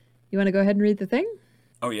You want to go ahead and read the thing?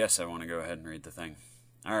 Oh, yes, I want to go ahead and read the thing.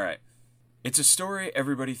 All right. It's a story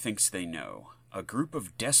everybody thinks they know. A group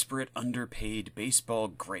of desperate, underpaid baseball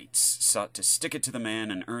greats sought to stick it to the man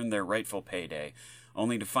and earn their rightful payday,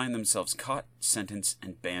 only to find themselves caught, sentenced,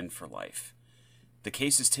 and banned for life. The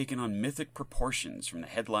case has taken on mythic proportions, from the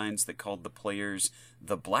headlines that called the players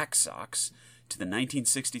the Black Sox to the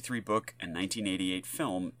 1963 book and 1988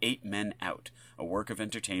 film 8 Men Out, a work of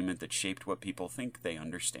entertainment that shaped what people think they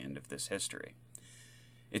understand of this history.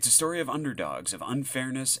 It's a story of underdogs, of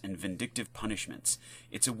unfairness and vindictive punishments.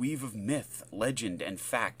 It's a weave of myth, legend, and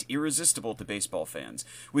fact irresistible to baseball fans,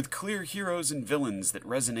 with clear heroes and villains that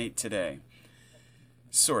resonate today.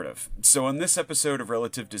 Sort of. So on this episode of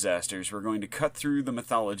Relative Disasters, we're going to cut through the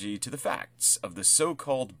mythology to the facts of the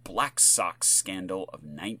so-called Black Sox scandal of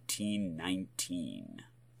 1919.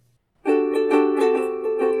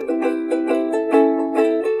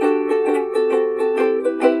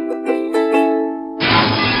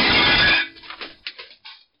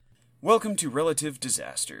 Welcome to Relative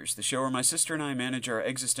Disasters, the show where my sister and I manage our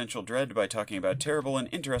existential dread by talking about terrible and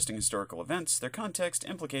interesting historical events, their context,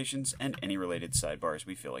 implications, and any related sidebars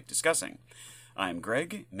we feel like discussing. I'm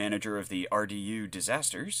Greg, manager of the RDU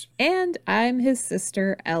Disasters. And I'm his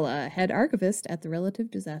sister, Ella, head archivist at the Relative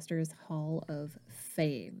Disasters Hall of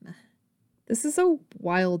Fame. This is a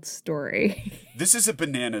wild story. This is a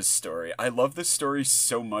bananas story. I love this story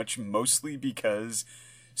so much, mostly because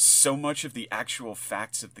so much of the actual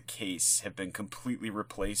facts of the case have been completely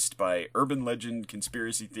replaced by urban legend,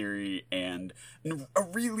 conspiracy theory, and a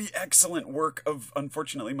really excellent work of,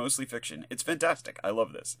 unfortunately, mostly fiction. It's fantastic. I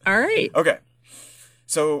love this. All right. Okay.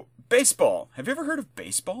 So, baseball. Have you ever heard of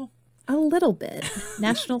baseball? A little bit.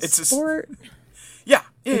 National sport. Yeah.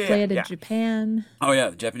 They play it in Japan. Oh, yeah.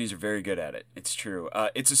 The Japanese are very good at it. It's true.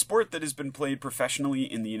 It's a sport that has been played professionally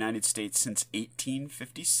in the United States since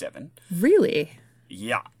 1857. Really?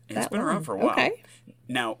 Yeah, it's been around for a while. Okay.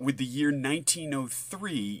 Now, with the year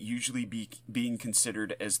 1903 usually being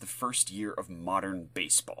considered as the first year of modern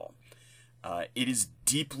baseball, it is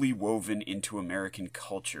deeply woven into American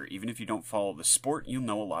culture. Even if you don't follow the sport, you'll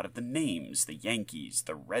know a lot of the names. The Yankees,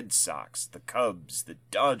 the Red Sox, the Cubs, the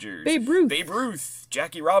Dodgers. Babe Ruth,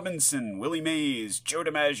 Jackie Robinson, Willie Mays, Joe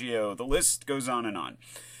DiMaggio. The list goes on and on.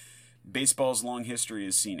 Baseball's long history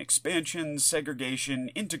has seen expansion, segregation,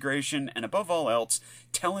 integration, and above all else,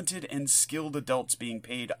 talented and skilled adults being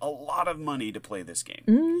paid a lot of money to play this game.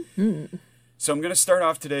 Mm-hmm. So I'm going to start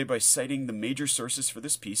off today by citing the major sources for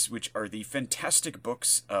this piece, which are the fantastic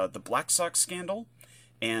books The Black Sox Scandal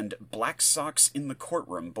and Black Sox in the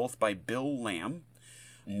Courtroom, both by Bill Lamb,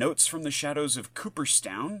 Notes from the Shadows of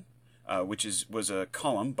Cooperstown, which was a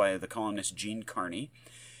column by the columnist Gene Carney,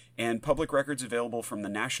 and public records available from the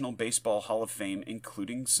National Baseball Hall of Fame,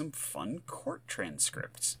 including some fun court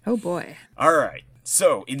transcripts. Oh boy. All right.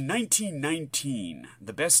 So, in 1919,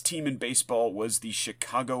 the best team in baseball was the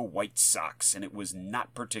Chicago White Sox, and it was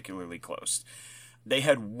not particularly close. They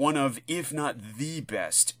had one of, if not the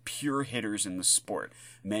best, pure hitters in the sport,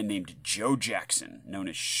 a man named Joe Jackson, known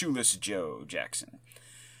as Shoeless Joe Jackson.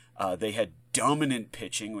 They had dominant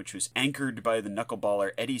pitching, which was anchored by the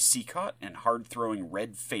knuckleballer Eddie Cicotte and hard-throwing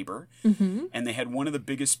Red Faber. Mm-hmm. And they had one of the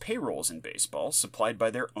biggest payrolls in baseball, supplied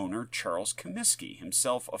by their owner, Charles Comiskey,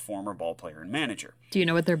 himself a former ballplayer and manager. Do you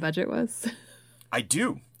know what their budget was? I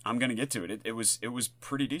do. I'm going to get to it. It was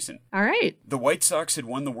pretty decent. All right. The White Sox had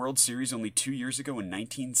won the World Series only 2 years ago in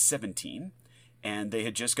 1917. And they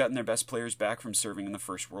had just gotten their best players back from serving in the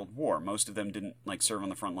First World War. Most of them didn't serve on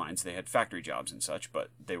the front lines. They had factory jobs and such, but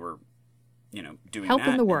they were, doing helping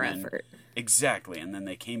that. the war effort. Exactly. And then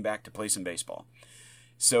they came back to play some baseball.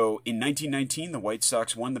 So in 1919, the White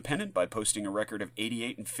Sox won the pennant by posting a record of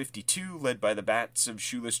 88-52, led by the bats of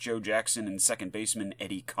Shoeless Joe Jackson and second baseman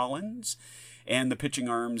Eddie Collins, and the pitching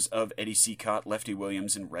arms of Eddie Cicotte, Lefty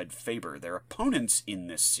Williams, and Red Faber. Their opponents in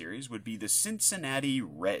this series would be the Cincinnati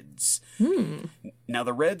Reds. Now,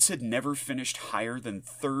 the Reds had never finished higher than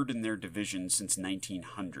third in their division since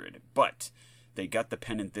 1900, but they got the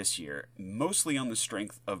pennant this year, mostly on the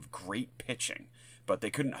strength of great pitching, but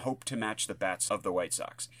they couldn't hope to match the bats of the White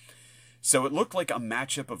Sox. So it looked like a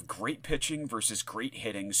matchup of great pitching versus great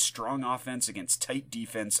hitting, strong offense against tight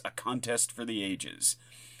defense, a contest for the ages.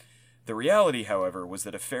 The reality, however, was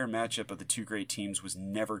that a fair matchup of the two great teams was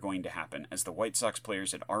never going to happen, as the White Sox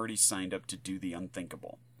players had already signed up to do the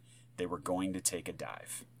unthinkable. They were going to take a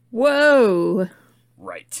dive. Whoa!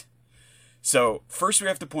 Right. So, first we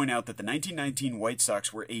have to point out that the 1919 White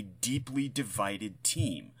Sox were a deeply divided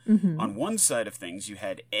team. Mm-hmm. On one side of things, you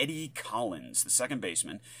had Eddie Collins, the second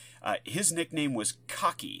baseman, His nickname was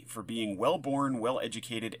Cocky for being well-born,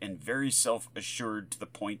 well-educated, and very self-assured to the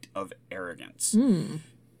point of arrogance.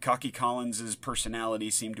 Cocky Collins's personality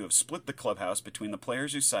seemed to have split the clubhouse between the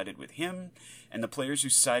players who sided with him and the players who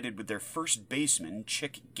sided with their first baseman,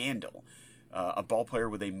 Chick Gandil, a ballplayer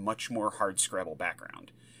with a much more hardscrabble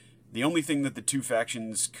background. The only thing that the two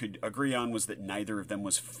factions could agree on was that neither of them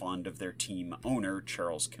was fond of their team owner,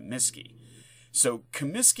 Charles Comiskey. So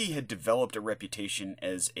Comiskey had developed a reputation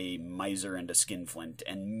as a miser and a skinflint,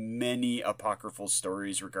 and many apocryphal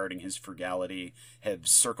stories regarding his frugality have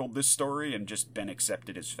circled this story and just been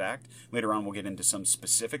accepted as fact. Later on we'll get into some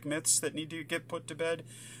specific myths that need to get put to bed.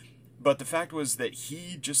 But the fact was that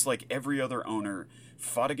he, just like every other owner,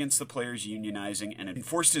 fought against the players unionizing and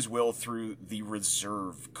enforced his will through the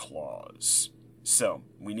reserve clause. So,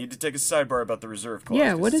 we need to take a sidebar about the reserve clause.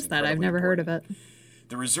 Yeah, what is that? I've never heard of it.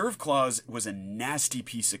 The reserve clause was a nasty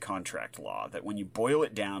piece of contract law that, when you boil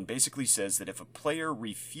it down, basically says that if a player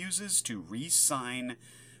refuses to re-sign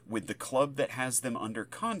with the club that has them under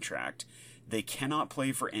contract, they cannot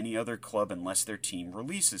play for any other club unless their team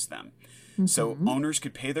releases them. So owners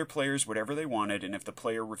could pay their players whatever they wanted, and if the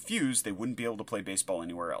player refused, they wouldn't be able to play baseball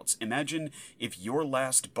anywhere else. Imagine if your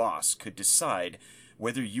last boss could decide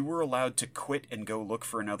whether you were allowed to quit and go look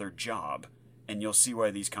for another job, and you'll see why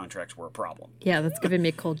these contracts were a problem. Yeah, that's giving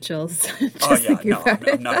me cold chills. Oh, yeah, no,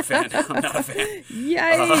 I'm not a fan. I'm not a fan.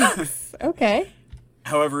 Yikes. Okay.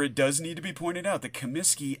 However, it does need to be pointed out that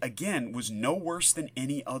Comiskey, again, was no worse than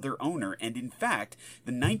any other owner, and in fact,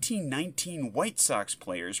 the 1919 White Sox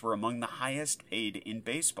players were among the highest paid in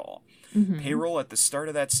baseball. Payroll at the start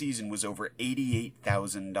of that season was over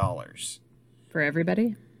 $88,000. For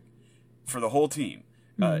everybody? For the whole team.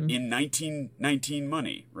 In 1919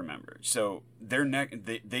 money, remember. So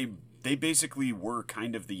they basically were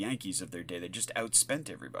kind of the Yankees of their day. They just outspent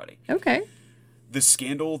everybody. Okay. The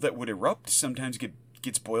scandal that would erupt sometimes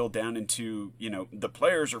gets boiled down into, the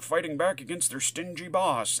players are fighting back against their stingy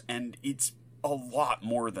boss, and it's a lot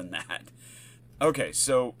more than that. Okay,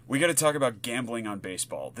 so we got to talk about gambling on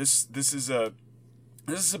baseball. This is a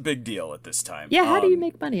big deal at this time. Yeah, how do you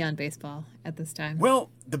make money on baseball at this time? Well,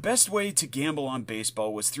 the best way to gamble on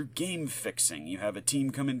baseball was through game fixing. You have a team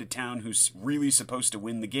come into town who's really supposed to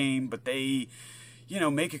win the game, but they,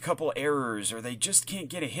 make a couple errors, or they just can't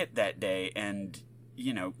get a hit that day, and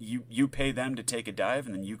you pay them to take a dive,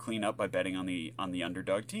 and then you clean up by betting on the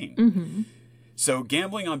underdog team. So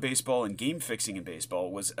gambling on baseball and game fixing in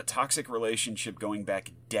baseball was a toxic relationship going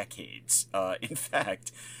back decades. In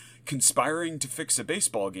fact, conspiring to fix a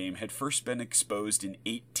baseball game had first been exposed in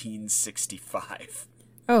 1865.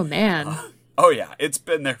 Oh, man. Oh, yeah, it's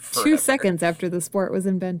been there forever. 2 seconds after the sport was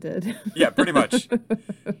invented. Yeah, pretty much.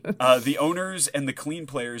 The owners and the clean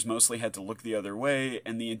players mostly had to look the other way,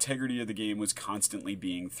 and the integrity of the game was constantly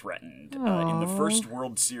being threatened. In the first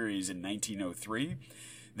World Series in 1903,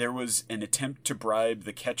 there was an attempt to bribe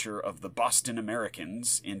the catcher of the Boston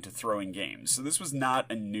Americans into throwing games. So this was not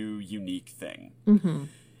a new, unique thing.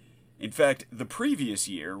 In fact, the previous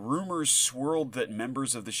year, rumors swirled that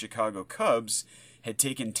members of the Chicago Cubs had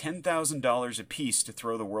taken $10,000 apiece to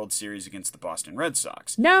throw the World Series against the Boston Red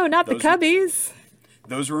Sox. No, not the Cubbies.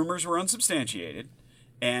 Those rumors were unsubstantiated,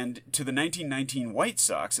 and to the 1919 White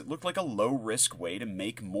Sox, it looked like a low-risk way to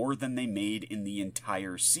make more than they made in the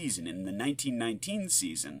entire season. In the 1919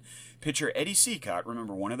 season, pitcher Eddie Cicotte,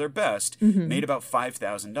 remember one of their best, made about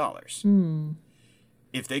 $5,000.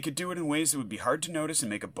 If they could do it in ways that would be hard to notice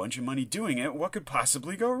and make a bunch of money doing it, what could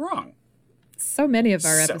possibly go wrong? So many of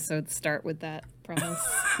our episodes start with that premise.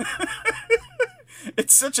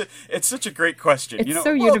 It's such a great question. It's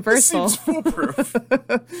so universal. This seems foolproof.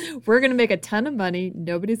 We're going to make a ton of money.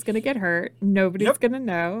 Nobody's going to get hurt. Nobody's going to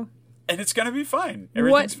know. And it's going to be fine.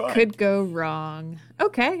 Everything's fine. What could go wrong?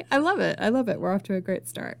 Okay, I love it. We're off to a great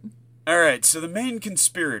start. All right, so the main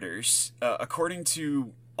conspirators, according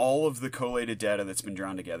to all of the collated data that's been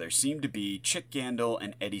drawn together, seem to be Chick Gandil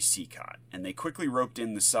and Eddie Cicotte, and they quickly roped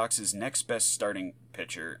in the Sox's next best starting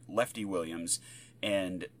pitcher, Lefty Williams,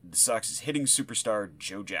 and the Sox's hitting superstar,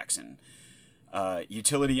 Joe Jackson.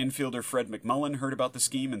 Utility infielder Fred McMullen heard about the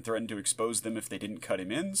scheme and threatened to expose them if they didn't cut him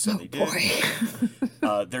in, so they did.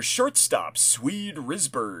 Their shortstop, Swede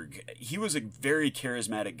Risberg, he was a very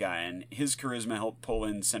charismatic guy, and his charisma helped pull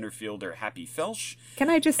in center fielder Happy Felsch. Can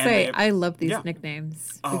I just say, I love these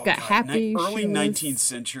nicknames. We've got Happy, early 19th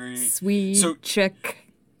century. Swede, Chick.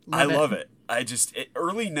 I love it.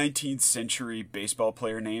 Early 19th century baseball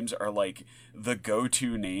player names are like the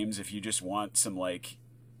go-to names if you just want some like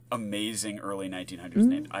amazing early 1900s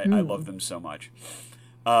names. I love them so much.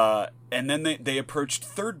 And then they approached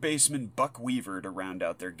third baseman Buck Weaver to round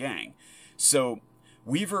out their gang. So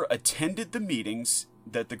Weaver attended the meetings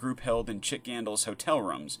that the group held in Chick Gandil's hotel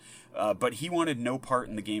rooms, but he wanted no part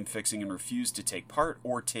in the game fixing and refused to take part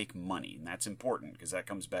or take money. And that's important because that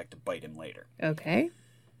comes back to bite him later. Okay.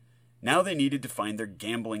 Now they needed to find their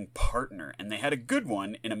gambling partner, and they had a good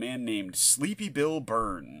one in a man named Sleepy Bill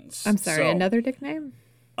Burns. I'm sorry, another nickname?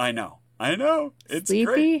 I know. It's Sleepy?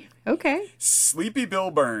 Great. Okay. Sleepy Bill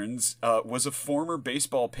Burns was a former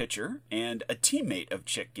baseball pitcher and a teammate of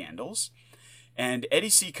Chick Gandil's. And Eddie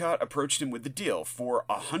Cicotte approached him with the deal. For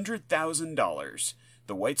 $100,000,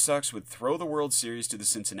 the White Sox would throw the World Series to the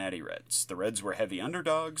Cincinnati Reds. The Reds were heavy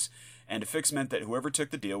underdogs, and a fix meant that whoever took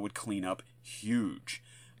the deal would clean up huge.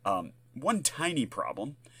 One tiny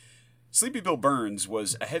problem. Sleepy Bill Burns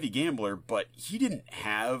was a heavy gambler, but he didn't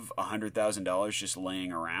have $100,000 just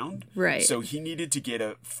laying around. Right. So he needed to get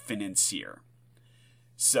a financier.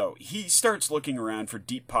 So he starts looking around for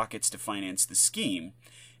deep pockets to finance the scheme.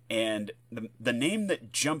 And the name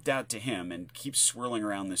that jumped out to him and keeps swirling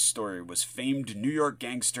around this story was famed New York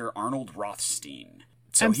gangster Arnold Rothstein.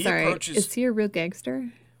 So I'm sorry, is he a real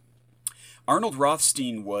gangster? Arnold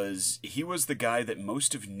Rothstein was the guy that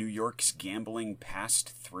most of New York's gambling passed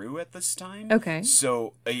through at this time. Okay.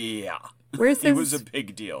 So, yeah. He was a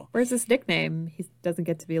big deal. Where's his nickname? He doesn't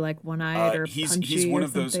get to be like one-eyed or he's punchy one or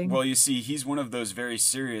of those. something. Well, you see, he's one of those very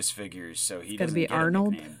serious figures, so he doesn't be get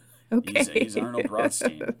Arnold? a nickname. Okay. He's Arnold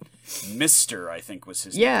Rothstein. Mister, I think, was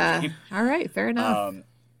his Yeah. nickname. All right. Fair enough.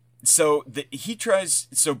 So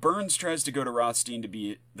Burns tries to go to Rothstein to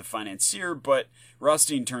be the financier, but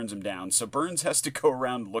Rothstein turns him down. So Burns has to go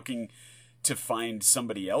around looking to find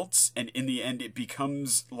somebody else, and in the end it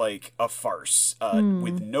becomes like a farce,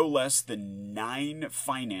 with no less than 9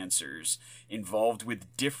 financiers involved with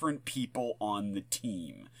different people on the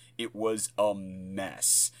team. It was a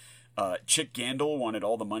mess. Chick Gandil wanted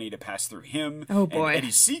all the money to pass through him. Oh, boy. And Eddie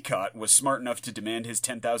Cicotte was smart enough to demand his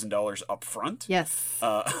 $10,000 up front. Yes.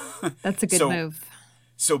 That's a good move.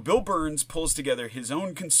 So Bill Burns pulls together his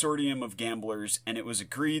own consortium of gamblers, and it was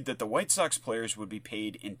agreed that the White Sox players would be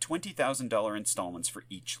paid in $20,000 installments for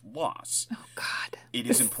each loss. Oh, God. It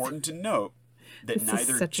is important to note that This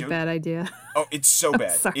neither is such a bad idea. Oh, it's so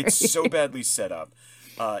bad. Sorry. It's so badly set up.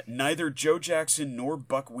 Neither Joe Jackson nor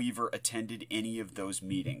Buck Weaver attended any of those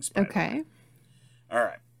meetings. By the way. All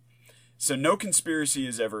right. So no conspiracy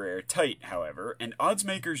is ever airtight, however, and odds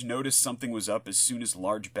makers noticed something was up as soon as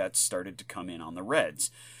large bets started to come in on the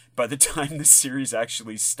Reds. By the time the series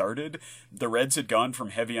actually started, the Reds had gone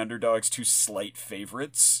from heavy underdogs to slight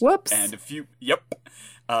favorites. Whoops. And a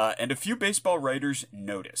few baseball writers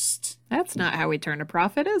noticed. That's not how we turn a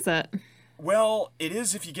profit, is it? Well, it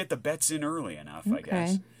is if you get the bets in early enough, I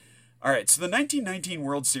guess. All right, so the 1919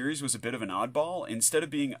 World Series was a bit of an oddball. Instead of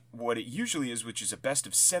being what it usually is, which is a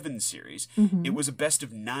best-of-7 series, it was a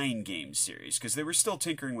best-of-9 game series, because they were still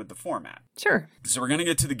tinkering with the format. Sure. So we're going to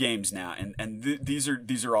get to the games now, and these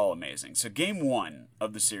are all amazing. So Game 1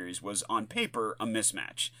 of the series was, on paper, a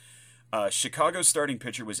mismatch. Chicago's starting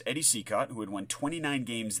pitcher was Eddie Cicotte, who had won 29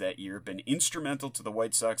 games that year, been instrumental to the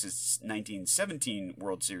White Sox's 1917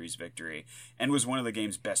 World Series victory, and was one of the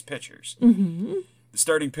game's best pitchers. The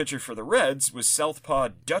starting pitcher for the Reds was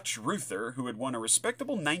Southpaw Dutch Ruther, who had won a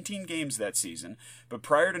respectable 19 games that season, but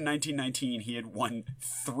prior to 1919, he had won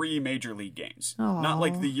 3 major league games. Aww. Not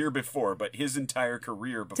like the year before, but his entire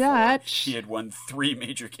career before, he had won 3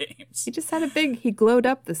 major games. He just had he glowed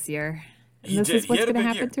up this year. And this is what's going to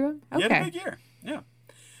happen to him? Okay. He had a big year, yeah.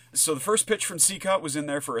 So the first pitch from Cicotte was in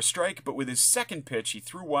there for a strike, but with his second pitch, he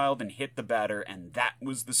threw wild and hit the batter, and that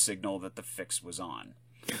was the signal that the fix was on.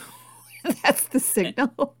 That's the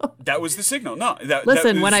signal. That was the signal. No,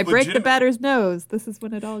 Listen, when I break the batter's nose, this is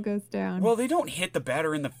when it all goes down. Well, they don't hit the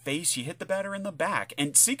batter in the face. You hit the batter in the back.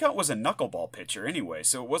 And Cicotte was a knuckleball pitcher anyway,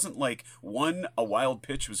 so it wasn't like, one, a wild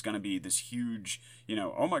pitch was going to be this huge,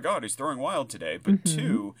 oh my God, he's throwing wild today. But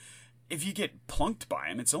 2, if you get plunked by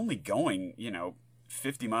him, it's only going,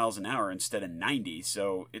 50 miles an hour instead of 90,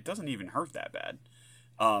 so it doesn't even hurt that bad.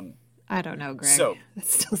 I don't know, Greg. So, that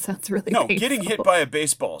still sounds really No, painful. Getting hit by a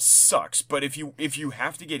baseball sucks, but if you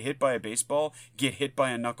have to get hit by a baseball, get hit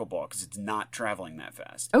by a knuckleball, because it's not traveling that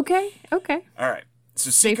fast. Okay. All right, so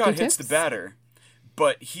Cicotte hits the batter,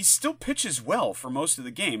 but he still pitches well for most of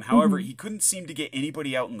the game. However, he couldn't seem to get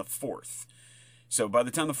anybody out in the 4th. So by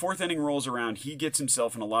the time the 4th inning rolls around, he gets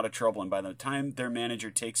himself in a lot of trouble, and by the time their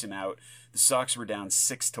manager takes him out, the Sox were down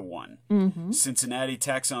 6-1. Cincinnati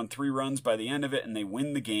tacks on 3 runs by the end of it, and they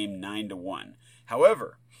win the game 9-1.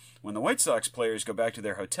 However, when the White Sox players go back to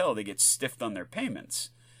their hotel, they get stiffed on their payments,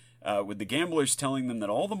 with the gamblers telling them that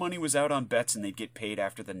all the money was out on bets and they'd get paid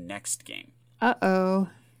after the next game. Uh-oh.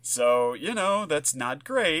 So, that's not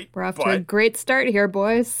great. We're off to a but great start here,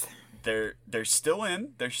 boys. they're still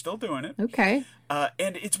in. They're still doing it. Okay.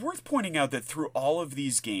 And it's worth pointing out that through all of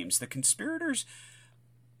these games, the conspirators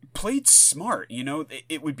played smart.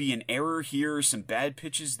 It would be an error here, some bad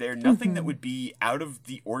pitches there, nothing that would be out of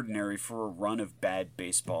the ordinary for a run of bad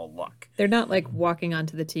baseball luck. They're not like walking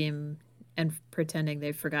onto the team and pretending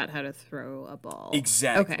they forgot how to throw a ball.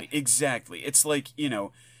 Exactly. Okay. Exactly. It's like,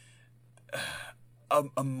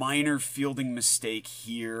 a minor fielding mistake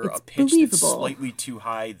here, It's a pitch believable. that's slightly too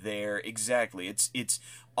high there. Exactly. It's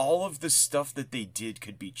all of the stuff that they did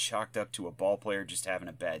could be chalked up to a ball player just having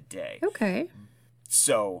a bad day. Okay.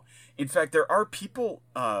 So, in fact, there are people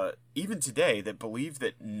even today that believe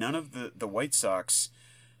that none of the White Sox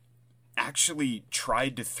actually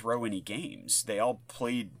tried to throw any games. They all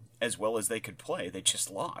played as well as they could play. They just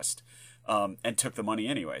lost and took the money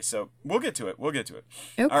anyway. So we'll get to it.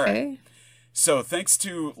 Okay. All right. So thanks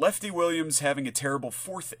to Lefty Williams having a terrible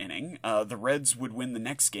fourth inning, the Reds would win the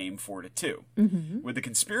next game 4-2. With the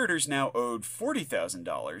conspirators now owed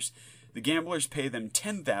 $40,000, the gamblers pay them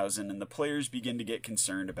 $10,000, and the players begin to get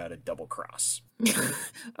concerned about a double cross.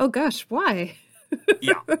 Oh gosh, why?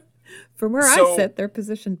 Yeah. From where I sit, they're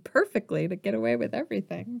positioned perfectly to get away with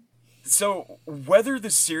everything. So whether the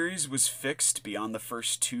series was fixed beyond the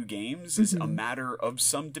first two games is a matter of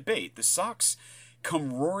some debate. The Sox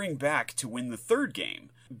come roaring back to win the third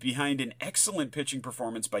game behind an excellent pitching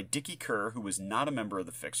performance by Dickie Kerr, who was not a member of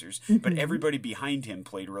the Fixers, but everybody behind him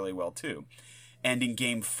played really well too. And in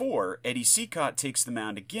Game 4, Eddie Cicotte takes the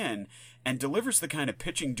mound again and delivers the kind of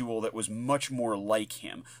pitching duel that was much more like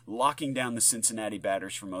him, locking down the Cincinnati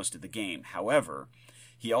batters for most of the game. However,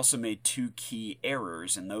 he also made two key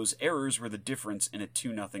errors, and those errors were the difference in a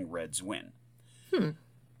 2-0 Reds win.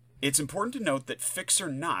 It's important to note that, fix or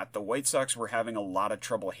not, the White Sox were having a lot of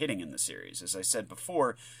trouble hitting in the series. As I said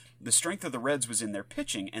before, the strength of the Reds was in their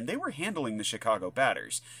pitching, and they were handling the Chicago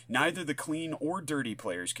batters. Neither the clean or dirty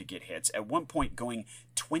players could get hits, at one point going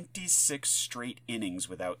 26 straight innings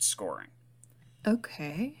without scoring.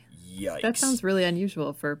 Okay. Yikes. That sounds really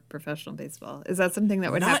unusual for professional baseball. Is that something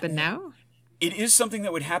that would happen now? It is something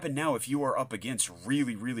that would happen now if you are up against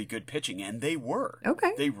really, really good pitching, and they were.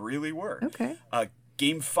 Okay. They really were. Okay.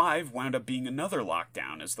 Game 5 wound up being another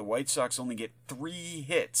lockdown, as the White Sox only get 3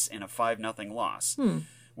 hits in a 5-0 loss.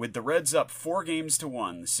 With the Reds up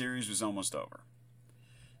 4-1, the series was almost over.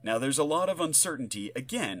 Now, there's a lot of uncertainty,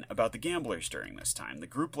 again, about the gamblers during this time. The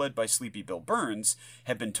group led by Sleepy Bill Burns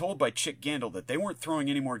had been told by Chick Gandil that they weren't throwing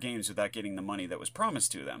any more games without getting the money that was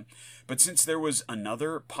promised to them. But since there was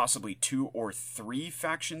another, possibly 2 or 3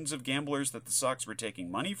 factions of gamblers that the Sox were taking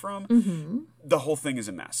money from, the whole thing is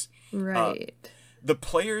a mess. Right. The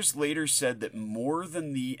players later said that more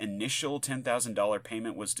than the initial $10,000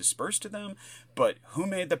 payment was dispersed to them, but who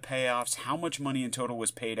made the payoffs, how much money in total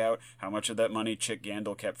was paid out, how much of that money Chick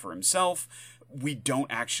Gandil kept for himself, we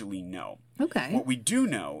don't actually know. Okay. What we do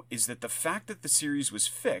know is that the fact that the series was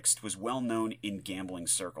fixed was well known in gambling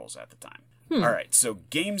circles at the time. All right, so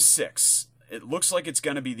Game 6. It looks like it's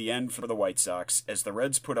going to be the end for the White Sox, as the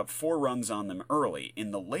Reds put up 4 runs on them early.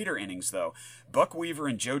 In the later innings, though, Buck Weaver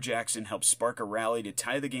and Joe Jackson help spark a rally to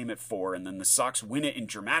tie the game at 4, and then the Sox win it in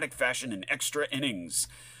dramatic fashion in extra innings.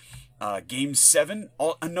 Game 7,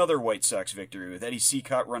 another White Sox victory, with Eddie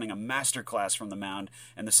Cicotte running a masterclass from the mound,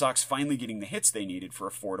 and the Sox finally getting the hits they needed for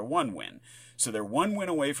a 4-1 win. So they're 1 win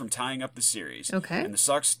away from tying up the series. Okay. And the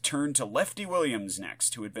Sox turn to Lefty Williams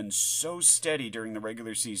next, who had been so steady during the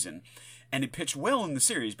regular season, and had pitched well in the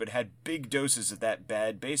series, but had big doses of that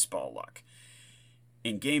bad baseball luck.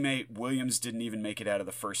 In Game 8, Williams didn't even make it out of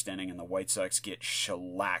the first inning, and the White Sox get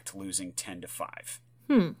shellacked, losing 10-5.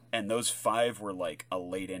 And those 5 were like a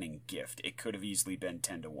late inning gift. It could have easily been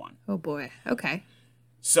 10-1. Oh boy. Okay.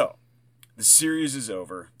 So, the series is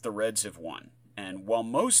over. The Reds have won. And while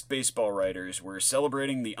most baseball writers were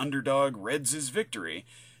celebrating the underdog Reds' victory,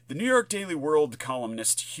 the New York Daily World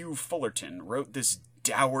columnist Hugh Fullerton wrote this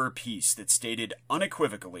dour piece that stated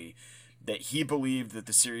unequivocally that he believed that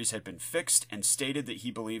the series had been fixed, and stated that he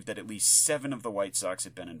believed that at least 7 of the White Sox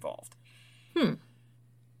had been involved.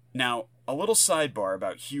 Now, a little sidebar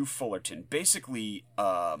about Hugh Fullerton. Basically,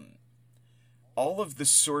 all of the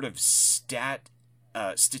sort of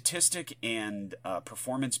statistic and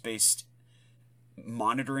performance-based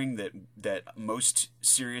monitoring that most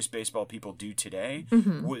serious baseball people do today,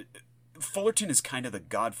 Fullerton is kind of the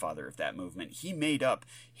godfather of that movement. He made up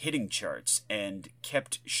hitting charts and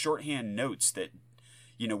kept shorthand notes that,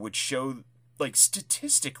 would show, like,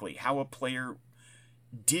 statistically how a player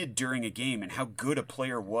did during a game and how good a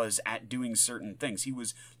player was at doing certain things. He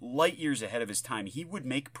was light years ahead of his time. He would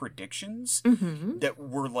make predictions that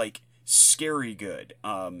were like scary good.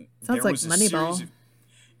 Sounds like Moneyball.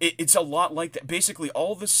 It's a lot like that. Basically,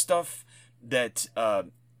 all the stuff that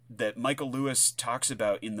that Michael Lewis talks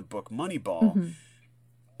about in the book Moneyball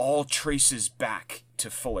all traces back to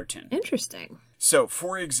Fullerton. Interesting. So,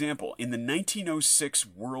 for example, in the 1906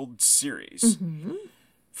 World Series,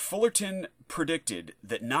 Fullerton predicted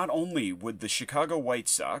that not only would the Chicago White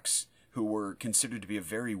Sox, who were considered to be a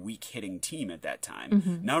very weak hitting team at that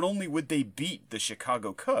time, not only would they beat the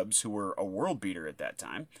Chicago Cubs, who were a world beater at that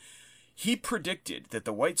time, he predicted that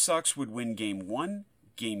the White Sox would win Game 1,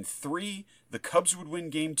 Game 3, the Cubs would win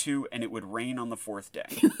Game 2, and it would rain on the fourth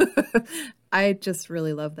day. I just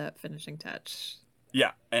really love that finishing touch.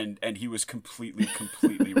 Yeah, and he was completely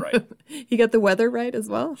right. He got the weather right as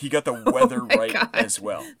well? He got the weather right as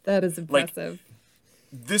well. That is impressive.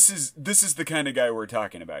 Like, this is the kind of guy we're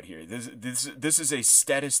talking about here. This is a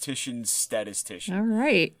statistician's statistician. All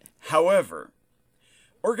right. However,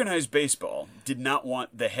 organized baseball did not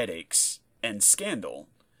want the headaches and scandal,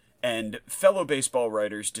 and fellow baseball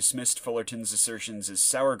writers dismissed Fullerton's assertions as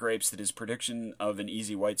sour grapes that his prediction of an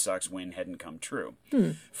easy White Sox win hadn't come true.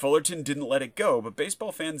 Fullerton didn't let it go, but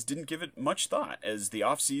baseball fans didn't give it much thought as the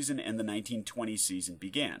offseason and the 1920 season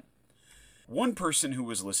began. One person who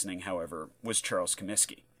was listening, however, was Charles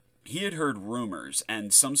Comiskey. He had heard rumors,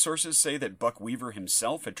 and some sources say that Buck Weaver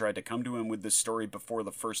himself had tried to come to him with this story before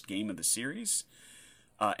the first game of the series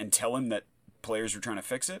and tell him that players were trying to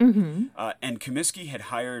fix it. And Comiskey had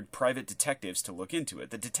hired private detectives to look into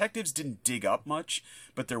it. The detectives didn't dig up much,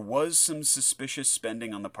 but there was some suspicious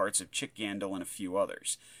spending on the parts of Chick Gandil and a few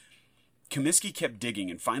others. Comiskey kept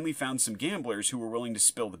digging and finally found some gamblers who were willing to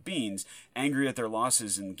spill the beans, angry at their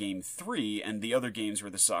losses in Game 3 and the other games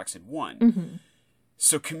where the Sox had won.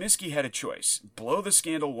 So Comiskey had a choice: blow the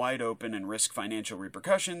scandal wide open and risk financial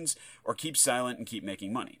repercussions, or keep silent and keep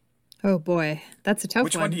making money. Oh boy, that's a tough one.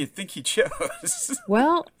 Which one do you think he chose?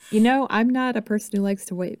 Well, I'm not a person who likes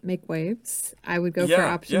to make waves. I would go for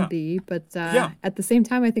option B, but at the same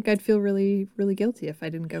time, I think I'd feel really, really guilty if I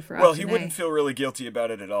didn't go for option A. Well, he wouldn't feel really guilty about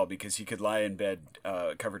it at all because he could lie in bed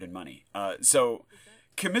covered in money. So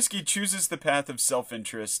Comiskey chooses the path of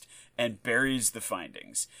self-interest and buries the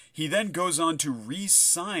findings. He then goes on to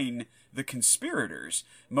re-sign the conspirators,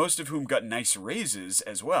 most of whom got nice raises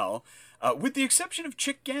as well, with the exception of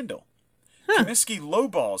Chick Gandil. Comiskey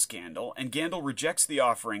lowballs Gandil, and Gandil rejects the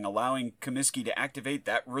offering, allowing Comiskey to activate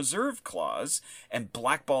that reserve clause and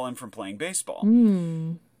blackball him from playing baseball.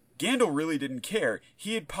 Gandil really didn't care.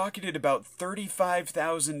 He had pocketed about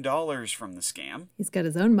 $35,000 from the scam. He's got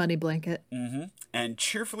his own money blanket. And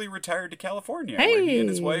cheerfully retired to California, where he and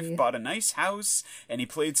his wife bought a nice house, and he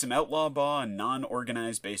played some outlaw ball and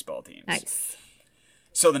non-organized baseball teams. Nice.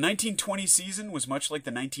 So the 1920 season was much like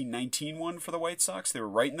the 1919 one for the White Sox. They were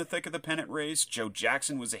right in the thick of the pennant race. Joe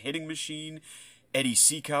Jackson was a hitting machine. Eddie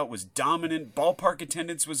Cicotte was dominant. Ballpark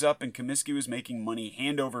attendance was up, and Comiskey was making money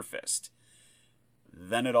hand over fist.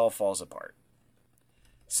 Then it all falls apart.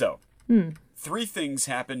 So, 3 things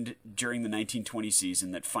happened during the 1920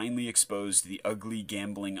 season that finally exposed the ugly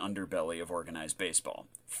gambling underbelly of organized baseball.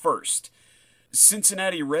 First,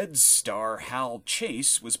 Cincinnati Reds star Hal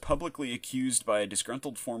Chase was publicly accused by a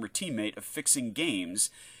disgruntled former teammate of fixing games,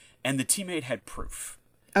 and the teammate had proof.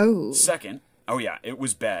 Oh. Second, it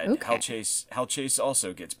was bad. Okay. Hal Chase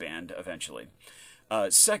also gets banned eventually.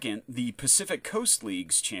 Second, the Pacific Coast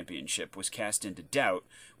League's championship was cast into doubt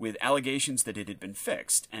with allegations that it had been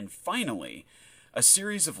fixed. And finally, a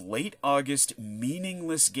series of late August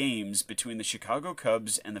meaningless games between the Chicago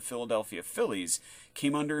Cubs and the Philadelphia Phillies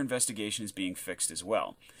came under investigation as being fixed as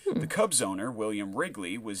well. The Cubs owner, William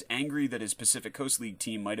Wrigley, was angry that his Pacific Coast League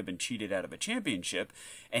team might have been cheated out of a championship,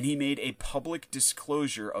 and he made a public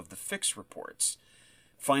disclosure of the fix reports.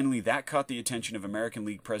 Finally, that caught the attention of American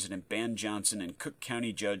League President Ban Johnson and Cook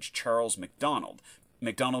County Judge Charles McDonald.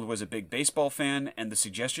 McDonald was a big baseball fan, and the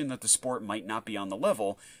suggestion that the sport might not be on the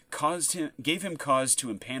level gave him cause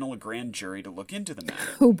to impanel a grand jury to look into the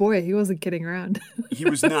matter. Oh boy, he wasn't kidding around. He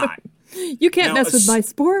was not. You can't mess with my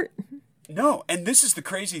sport. No, and this is the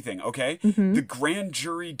crazy thing, okay? The grand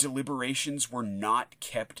jury deliberations were not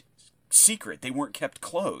kept secret. They weren't kept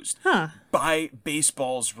closed by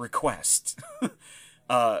baseball's request.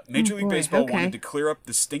 Major League Baseball wanted to clear up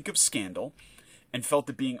the stink of scandal and felt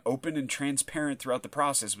that being open and transparent throughout the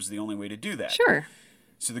process was the only way to do that. Sure.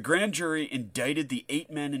 So the grand jury indicted the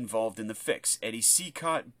 8 men involved in the fix: Eddie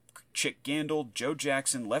Cicotte, Chick Gandil, Joe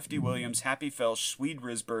Jackson, Lefty Williams, Happy Felsch, Swede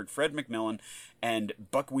Risberg, Fred McMillan, and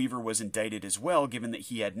Buck Weaver was indicted as well, given that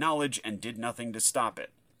he had knowledge and did nothing to stop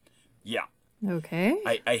it. Yeah. Okay.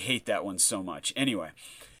 I hate that one so much. Anyway,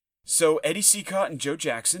 so Eddie Cicotte and Joe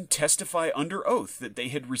Jackson testify under oath that they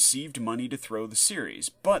had received money to throw the series,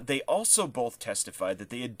 but they also both testified that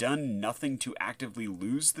they had done nothing to actively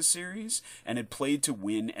lose the series and had played to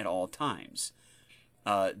win at all times.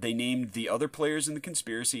 They named the other players in the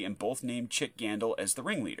conspiracy and both named Chick Gandil as the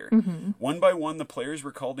ringleader. Mm-hmm. One by one, the players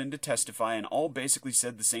were called in to testify and all basically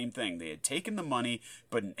said the same thing. They had taken the money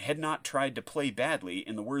but had not tried to play badly.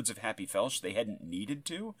 In the words of Happy Felsch, they hadn't needed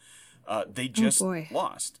to. They just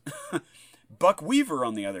lost. Buck Weaver,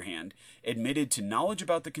 on the other hand, admitted to knowledge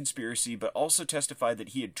about the conspiracy, but also testified that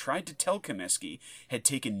he had tried to tell Comiskey, had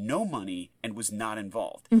taken no money, and was not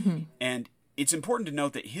involved. Mm-hmm. And it's important to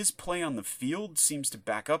note that his play on the field seems to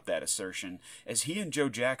back up that assertion, as he and Joe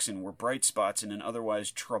Jackson were bright spots in an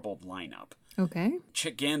otherwise troubled lineup. Okay.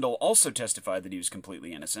 Chick Gandil also testified that he was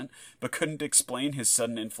completely innocent, but couldn't explain his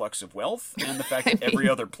sudden influx of wealth and the fact that every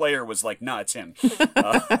other player was like, nah, it's him.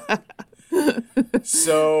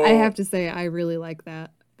 So I have to say, I really like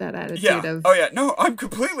that attitude of... Oh, yeah. No, I'm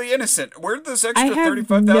completely innocent. Where did this extra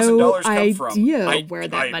 $35,000 come from? I have no idea where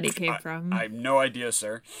that money came from. I have no idea,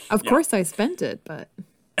 sir. Of course I spent it, but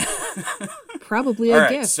probably a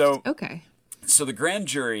gift. So, okay. So the grand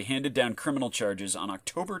jury handed down criminal charges on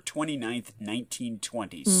October 29th,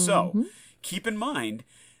 1920. Mm-hmm. So keep in mind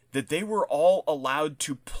that they were all allowed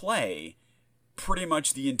to play pretty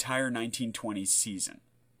much the entire 1920 season.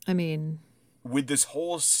 I mean... with this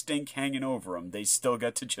whole stink hanging over them, they still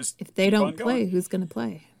got to just if they don't play, who's going to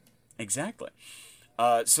play? Exactly.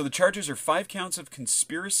 So the charges are 5 counts of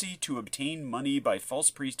conspiracy to obtain money by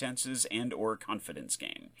false pretenses and or confidence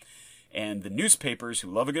game. And the newspapers,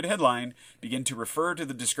 who love a good headline, begin to refer to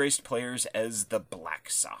the disgraced players as the Black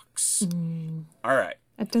Sox. Mm. All right.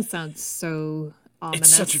 That does sound so ominous.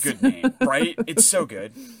 It's such a good name, right? It's so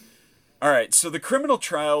good. All right, so the criminal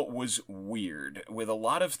trial was weird, with a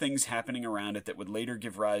lot of things happening around it that would later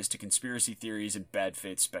give rise to conspiracy theories and bad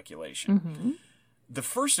faith speculation. Mm-hmm. The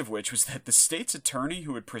first of which was that the state's attorney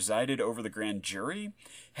who had presided over the grand jury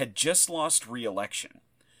had just lost re-election.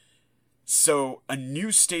 So a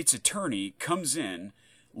new state's attorney comes in,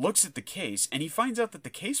 looks at the case, and he finds out that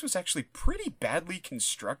the case was actually pretty badly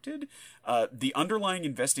constructed. The underlying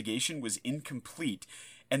investigation was incomplete,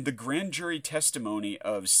 and the grand jury testimony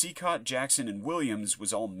of Cicotte, Jackson, and Williams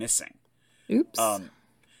was all missing. Oops.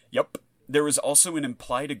 Yep. There was also an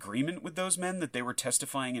implied agreement with those men that they were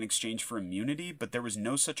testifying in exchange for immunity, but there was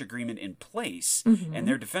no such agreement in place, and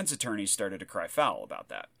their defense attorneys started to cry foul about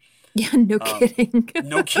that. Yeah, no kidding.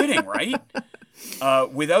 No kidding, right?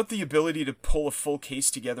 Without the ability to pull a full case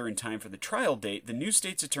together in time for the trial date, the new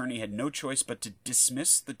state's attorney had no choice but to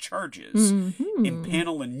dismiss the charges,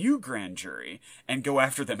 impanel a new grand jury, and go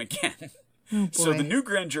after them again. Oh, so the new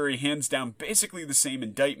grand jury hands down basically the same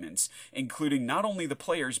indictments, including not only the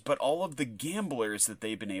players, but all of the gamblers that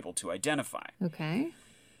they've been able to identify. Okay.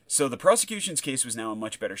 So the prosecution's case was now in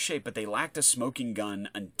much better shape, but they lacked a smoking gun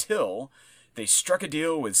until they struck a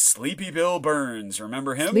deal with Sleepy Bill Burns.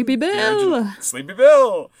 Remember him? Sleepy Bill! Sleepy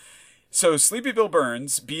Bill! So Sleepy Bill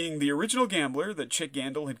Burns, being the original gambler that Chick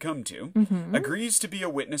Gandil had come to, agrees to be a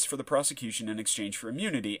witness for the prosecution in exchange for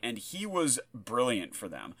immunity, and he was brilliant for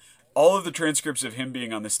them. All of the transcripts of him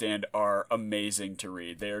being on the stand are amazing to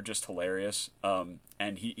read. They are just hilarious,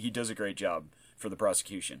 and he does a great job for the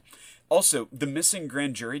prosecution. Also, the missing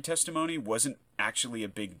grand jury testimony wasn't actually a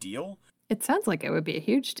big deal. It sounds like it would be a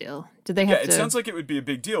huge deal. Did they have to... Yeah, it sounds like it would be a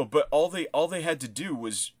big deal, but all they had to do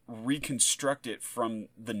was reconstruct it from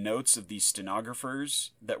the notes of these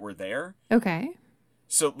stenographers that were there. Okay.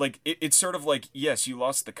 So, like, it's sort of like, yes, you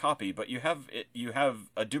lost the copy, but you have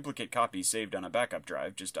a duplicate copy saved on a backup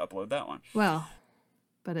drive. Just upload that one. Well,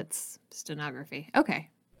 but it's stenography. Okay.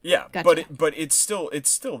 Yeah, gotcha. but it's still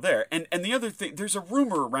there. And the other thing, there's a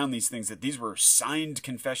rumor around these things that these were signed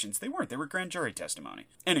confessions. They weren't. They were grand jury testimony.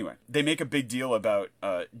 Anyway, they make a big deal about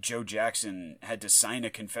Joe Jackson had to sign a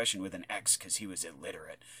confession with an X because he was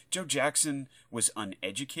illiterate. Joe Jackson was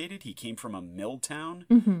uneducated. He came from a mill town.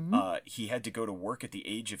 He had to go to work at the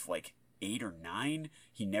age of like 8 or 9.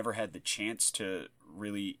 He never had the chance to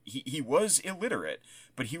really... He was illiterate,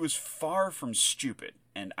 but he was far from stupid.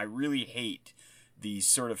 And I really hate these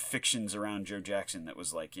sort of fictions around Joe Jackson that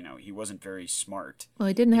was like, he wasn't very smart. Well,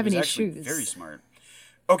 he didn't have any shoes. Very smart.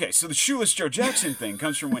 Okay, so the shoeless Joe Jackson thing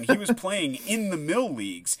comes from when he was playing in the mill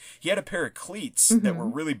leagues. He had a pair of cleats that were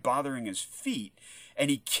really bothering his feet,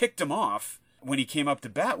 and he kicked them off when he came up to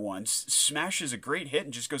bat once, smashes a great hit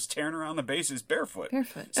and just goes tearing around the bases barefoot. So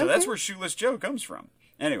Okay. that's where Shoeless Joe comes from.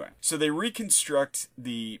 Anyway, so they reconstruct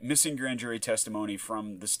the missing grand jury testimony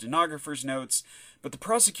from the stenographer's notes, but the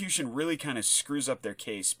prosecution really kind of screws up their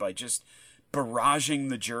case by just barraging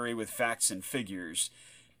the jury with facts and figures.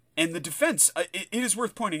 And the defense, it is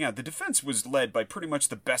worth pointing out, the defense was led by pretty much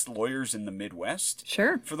the best lawyers in the Midwest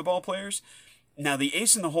Sure. for the ball players. Now, the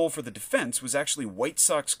ace in the hole for the defense was actually White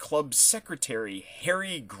Sox club secretary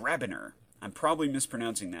Harry Grabiner. I'm probably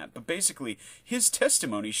mispronouncing that, but basically, his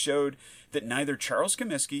testimony showed that neither Charles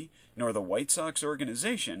Comiskey nor the White Sox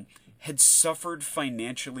organization had suffered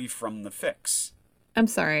financially from the fix. I'm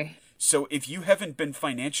sorry. So if you haven't been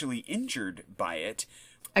financially injured by it,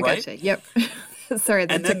 I right? gotcha. Yep. Sorry,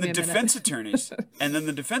 that And took then me the a minute.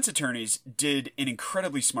 defense attorneys did an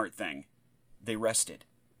incredibly smart thing. They rested.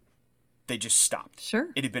 They just stopped. Sure.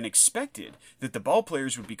 It had been expected that the ball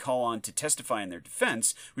players would be called on to testify in their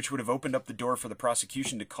defense, which would have opened up the door for the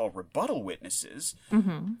prosecution to call rebuttal witnesses.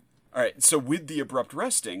 Mm-hmm. All right, so with the abrupt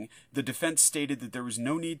resting, the defense stated that there was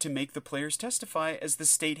no need to make the players testify as the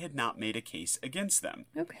state had not made a case against them.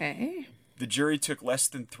 Okay. The jury took less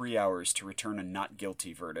than 3 hours to return a not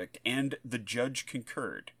guilty verdict, and the judge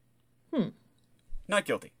concurred. Not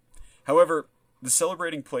guilty. However, the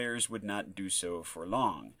celebrating players would not do so for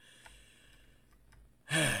long.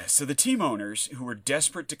 So the team owners, who were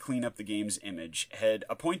desperate to clean up the game's image, had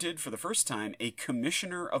appointed for the first time a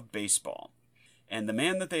commissioner of baseball. And the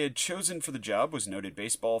man that they had chosen for the job was noted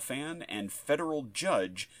baseball fan and federal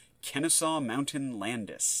judge Kennesaw Mountain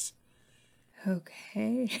Landis.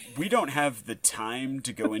 Okay. We don't have the time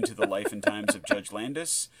to go into the life and times of Judge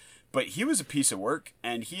Landis, but he was a piece of work,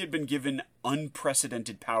 and he had been given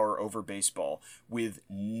unprecedented power over baseball with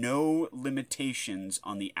no limitations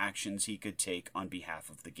on the actions he could take on behalf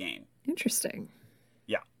of the game. Interesting.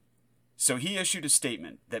 Yeah. So he issued a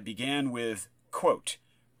statement that began with, quote,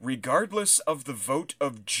 "Regardless of the vote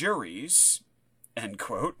of juries," end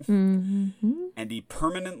quote, Mm-hmm. and he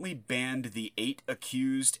permanently banned the 8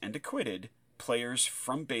 accused and acquitted players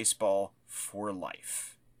from baseball for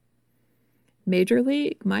life. Major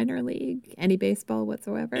league, minor league, any baseball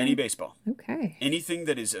whatsoever? Any baseball. Okay. Anything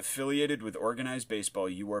that is affiliated with organized baseball,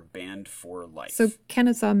 you are banned for life. So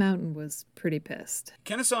Kennesaw Mountain was pretty pissed.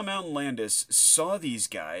 Kennesaw Mountain Landis saw these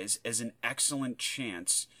guys as an excellent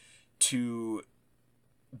chance to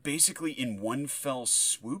basically, in one fell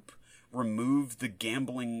swoop, remove the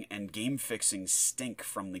gambling and game fixing stink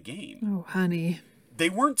from the game. Oh, honey. They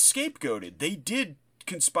weren't scapegoated. They did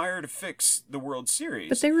conspire to fix the World Series.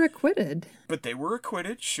 But they were acquitted. But they were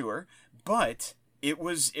acquitted, sure. But it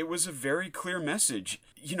was a very clear message,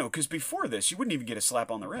 you know, because before this, you wouldn't even get a slap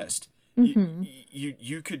on the wrist. Mm-hmm.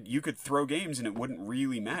 You could throw games and it wouldn't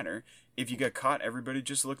really matter. If you got caught, everybody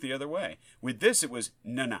just looked the other way. With this, it was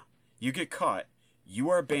no. You get caught, you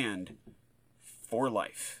are banned for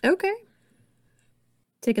life. Okay.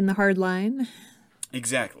 Taking the hard line.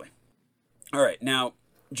 Exactly. All right, now,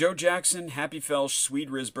 Joe Jackson, Happy Felsch, Swede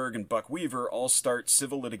Risberg, and Buck Weaver all start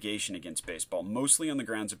civil litigation against baseball, mostly on the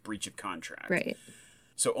grounds of breach of contract. Right.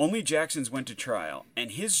 So only Jackson's went to trial,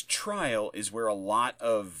 and his trial is where a lot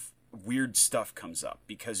of weird stuff comes up,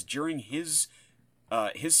 because during his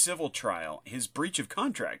civil trial, his breach of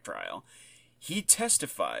contract trial, he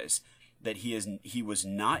testifies that he was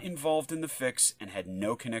not involved in the fix and had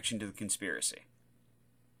no connection to the conspiracy.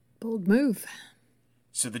 Bold move.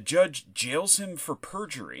 So the judge jails him for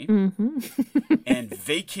perjury and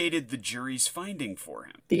vacated the jury's finding for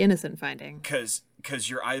him. The innocent finding. Because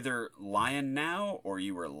you're either lying now or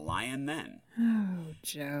you were lying then. Oh,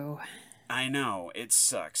 Joe. I know, it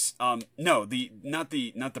sucks. No, not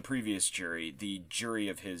the previous jury, the jury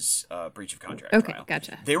of his breach of contract Okay, trial.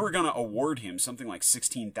 gotcha. They were going to award him something like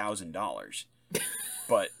 $16,000,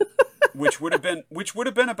 but which would have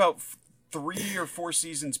been about 3 or 4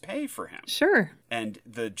 seasons' pay for him. Sure. And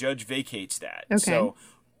the judge vacates that. Okay. So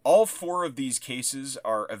all 4 of these cases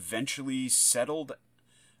are eventually settled,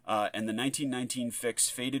 and the 1919 fix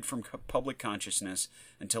faded from public consciousness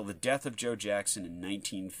until the death of Joe Jackson in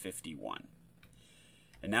 1951.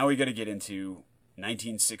 And now we got to get into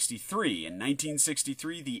 1963. In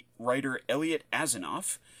 1963, the writer Elliot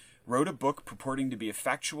Azonoff wrote a book purporting to be a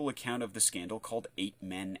factual account of the scandal called 8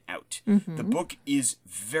 Men Out. The book is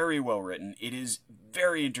very well written. It is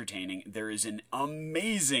very entertaining. There is an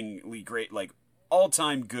amazingly great, like,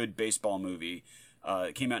 all-time good baseball movie.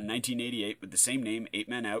 It came out in 1988 with the same name, 8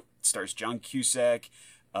 Men Out. It stars John Cusack,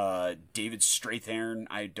 David Strathairn.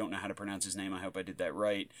 I don't know how to pronounce his name. I hope I did that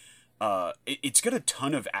right. It's got a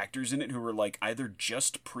ton of actors in it who were like either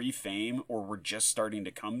just pre-fame or were just starting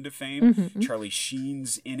to come to fame. Charlie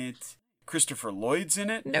Sheen's in it. Christopher Lloyd's in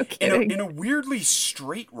it. No kidding. In a weirdly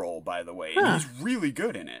straight role, by the way. And he's really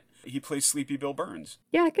good in it. He plays Sleepy Bill Burns.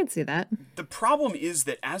 Yeah, I can see that. The problem is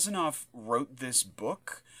that Asimov wrote this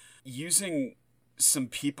book using some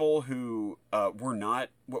people who were not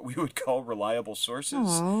what we would call reliable sources.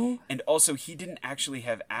 Aww. And also, he didn't actually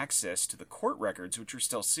have access to the court records, which were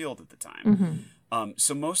still sealed at the time.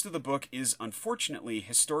 So most of the book is, unfortunately,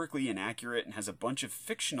 historically inaccurate and has a bunch of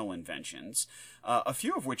fictional inventions, a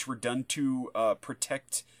few of which were done to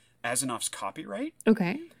protect Asimov's copyright.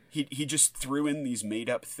 Okay. He just threw in these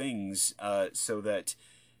made-up things so that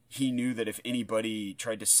he knew that if anybody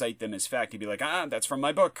tried to cite them as fact, he'd be like, that's from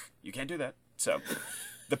my book. You can't do that. So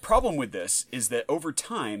the problem with this is that over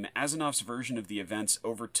time, Asimov's version of the events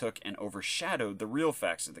overtook and overshadowed the real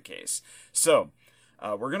facts of the case. So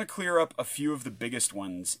we're going to clear up a few of the biggest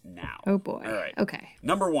ones now. Oh, boy. All right. Okay.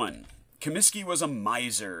 Number 1. Comiskey was a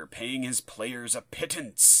miser, paying his players a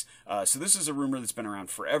pittance. So this is a rumor that's been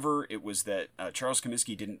around forever. It was that Charles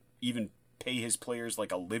Comiskey didn't even pay his players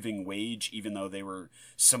like a living wage, even though they were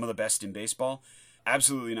some of the best in baseball.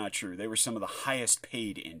 Absolutely not true. They were some of the highest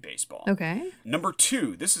paid in baseball. Okay. Number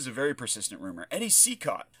 2, this is a very persistent rumor. Eddie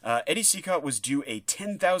Cicotte. Eddie Cicotte was due a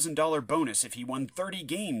 $10,000 bonus if he won 30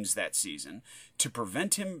 games that season. To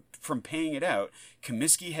prevent him from paying it out,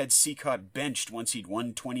 Comiskey had Cicotte benched once he'd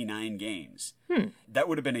won 29 games. That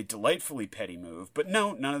would have been a delightfully petty move, but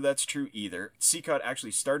no, none of that's true either. Cicotte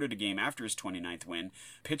actually started a game after his 29th win,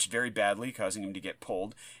 pitched very badly, causing him to get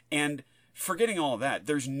pulled, and forgetting all of that,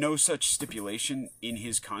 there's no such stipulation in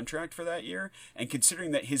his contract for that year, and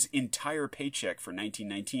considering that his entire paycheck for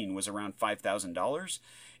 1919 was around $5,000,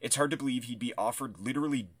 it's hard to believe he'd be offered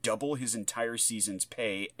literally double his entire season's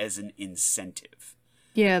pay as an incentive.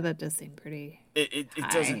 Yeah, that does seem pretty It high.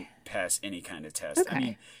 doesn't pass any kind of test. Okay. I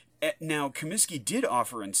mean, now, Comiskey did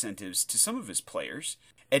offer incentives to some of his players.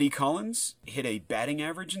 Eddie Collins hit a batting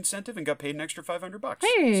average incentive and got paid an extra $500.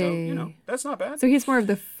 Hey. So, that's not bad. So he's more of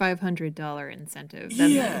the $500 incentive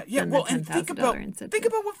than the Well, and $10,000 incentive. think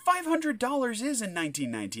about what $500 is in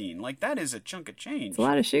 1919. Like, that is a chunk of change. It's a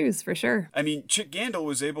lot of shoes, for sure. I mean, Chick Gandil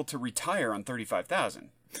was able to retire on $35,000.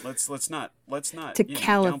 Let's not To downplay that.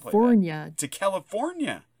 California. To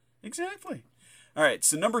California. Exactly. All right,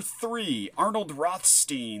 so number 3, Arnold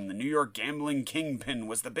Rothstein, the New York gambling kingpin,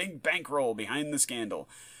 was the big bankroll behind the scandal.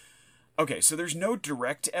 Okay, so there's no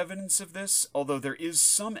direct evidence of this, although there is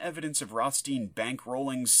some evidence of Rothstein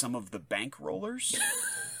bankrolling some of the bankrollers,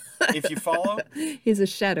 if you follow. He's a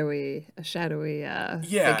shadowy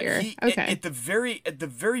figure. Okay. At the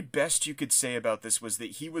very best you could say about this was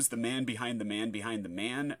that he was the man behind the man behind the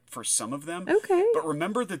man for some of them. Okay. But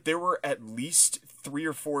remember that there were at least 3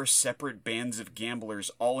 or 4 separate bands of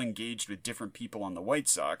gamblers all engaged with different people on the White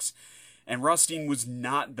Sox, and Rothstein was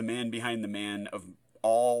not the man behind the man of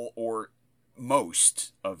all or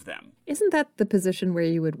most of them. Isn't that the position where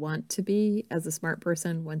you would want to be as a smart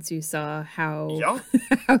person once you saw how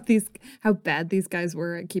how bad these guys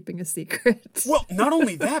were at keeping a secret? Well, not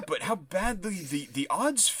only that, but how bad the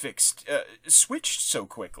odds switched so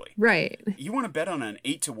quickly. Right. You want to bet on an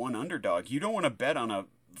 8-1 underdog. You don't want to bet on a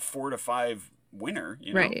 4-5 winner.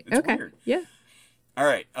 Right. It's okay. weird. Yeah. All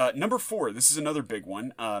right, number 4, this is another big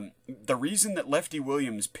one. The reason that Lefty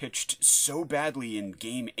Williams pitched so badly in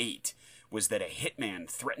Game 8 was that a hitman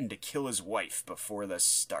threatened to kill his wife before the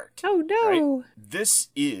start. Oh, no. Right? This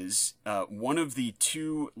is one of the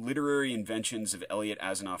 2 literary inventions of Elliot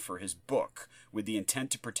Asinoff for his book, with the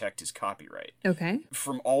intent to protect his copyright. Okay.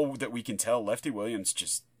 From all that we can tell, Lefty Williams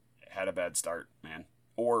just had a bad start, man.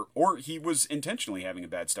 Or he was intentionally having a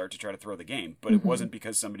bad start to try to throw the game, but it wasn't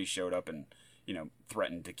because somebody showed up and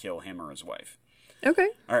threatened to kill him or his wife. Okay.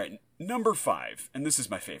 All right, number 5, and this is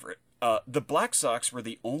my favorite. The Black Sox were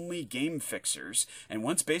the only game fixers, and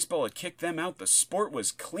once baseball had kicked them out, the sport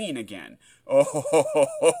was clean again.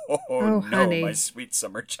 No, honey. my sweet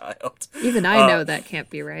summer child. Even I know that can't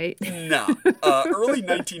be right. No. Early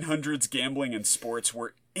 1900s gambling and sports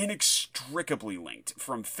were inextricably linked,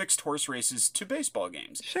 from fixed horse races to baseball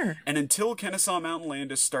games. Sure. And until Kennesaw Mountain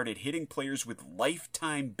Landis started hitting players with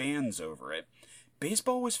lifetime bans over it,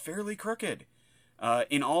 baseball was fairly crooked.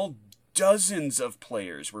 In all, dozens of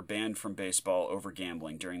players were banned from baseball over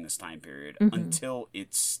gambling during this time period until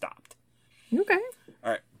it stopped. Okay.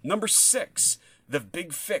 All right, number 6. The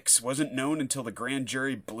Big Fix wasn't known until the grand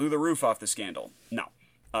jury blew the roof off the scandal. No.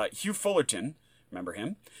 Hugh Fullerton, remember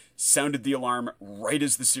him, sounded the alarm right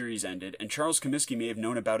as the series ended, and Charles Comiskey may have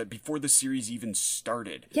known about it before the series even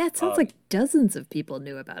started. Yeah, it sounds like dozens of people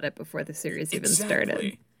knew about it before the series even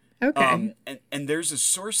started. Okay. And there's a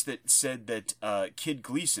source that said that Kid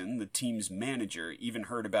Gleason, the team's manager, even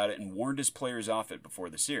heard about it and warned his players off it before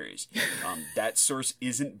the series. That source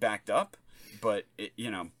isn't backed up, but it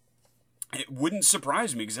wouldn't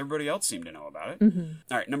surprise me because everybody else seemed to know about it. Mm-hmm.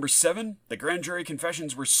 All right, number 7, the grand jury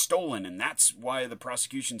confessions were stolen, and that's why the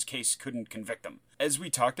prosecution's case couldn't convict them. As we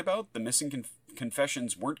talked about, the missing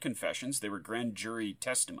confessions weren't confessions, they were grand jury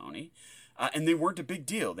testimony. And they weren't a big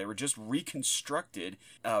deal. They were just reconstructed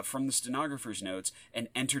from the stenographer's notes and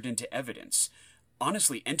entered into evidence.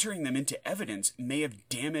 Honestly, entering them into evidence may have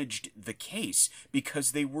damaged the case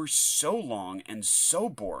because they were so long and so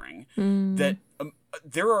boring that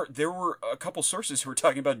there were a couple sources who were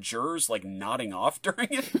talking about jurors like nodding off during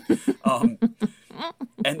it.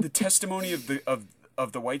 And the testimony of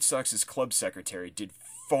the White Sox's club secretary did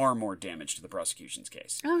far more damage to the prosecution's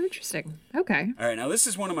case. Oh, interesting. Okay. All right, now this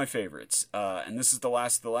is one of my favorites, and this is the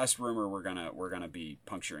last rumor we're gonna be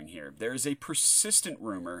puncturing here. There is a persistent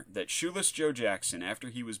rumor that Shoeless Joe Jackson, after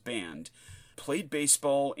he was banned, played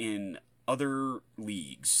baseball in other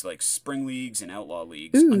leagues, like spring leagues and outlaw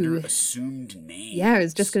leagues, under assumed names. Yeah, I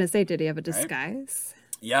was just gonna say, did he have a disguise?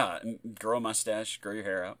 Right? Yeah, grow a mustache, grow your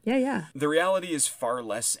hair out. Yeah. The reality is far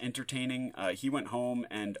less entertaining. He went home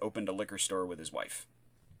and opened a liquor store with his wife.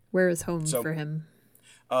 Where is home for him?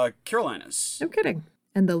 Carolinas. No kidding.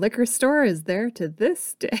 And the liquor store is there to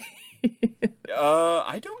this day.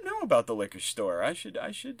 I don't know about the liquor store. I should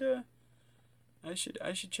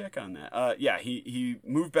check on that. Yeah, he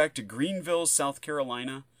moved back to Greenville, South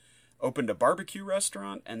Carolina, opened a barbecue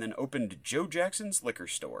restaurant, and then opened Joe Jackson's liquor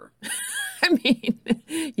store. I mean,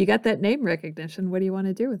 you got that name recognition. What do you want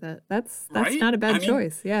to do with it? That's right? Not a bad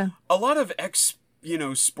choice. Yeah. A lot of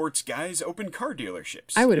sports guys open car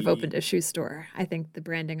dealerships. I would have opened a shoe store. I think the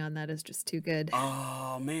branding on that is just too good.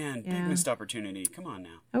 Oh, man. Big missed opportunity. Come on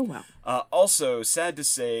now. Oh, well. Also, sad to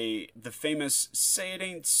say, the famous "Say It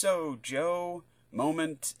Ain't So, Joe"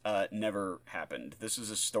 moment never happened. This is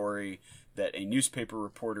a story that a newspaper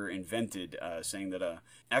reporter invented, saying that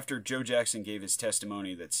after Joe Jackson gave his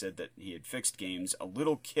testimony that said that he had fixed games, a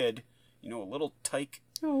little kid, a little tyke,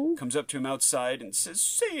 comes up to him outside and says,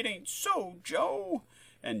 "Say it ain't so, Joe."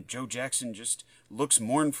 And Joe Jackson just looks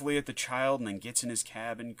mournfully at the child and then gets in his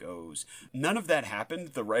cab and goes. None of that happened.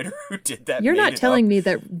 The writer who did that You're made not it telling up. me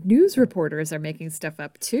that news reporters are making stuff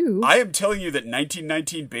up, too. I am telling you that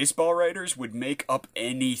 1919 baseball writers would make up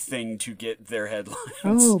anything to get their headlines.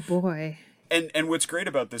 Oh, boy. And what's great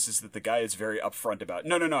about this is that the guy is very upfront about,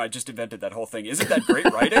 no, I just invented that whole thing. Isn't that great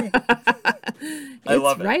writing? I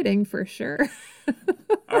love it. It's writing for sure.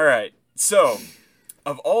 All right. So,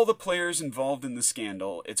 of all the players involved in the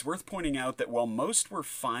scandal, it's worth pointing out that while most were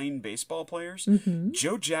fine baseball players,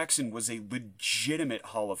 Joe Jackson was a legitimate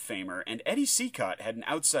Hall of Famer, and Eddie Seacott had an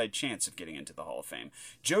outside chance of getting into the Hall of Fame.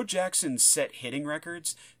 Joe Jackson set hitting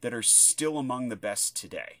records that are still among the best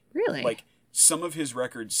today. Really? Like, some of his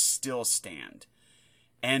records still stand.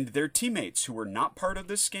 And their teammates who were not part of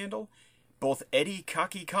this scandal, both Eddie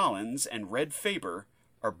Cocky Collins and Red Faber,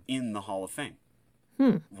 are in the Hall of Fame.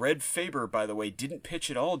 Red Faber, by the way, didn't pitch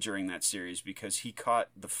at all during that series because he caught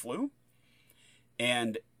the flu.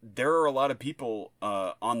 And there are a lot of people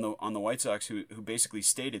on the White Sox who basically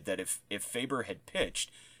stated that if Faber had pitched,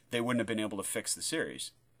 they wouldn't have been able to fix the series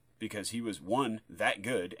because he was, 1, that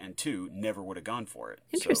good, and 2, never would have gone for it.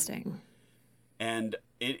 Interesting. And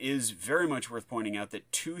it is very much worth pointing out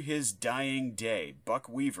that to his dying day, Buck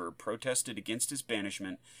Weaver protested against his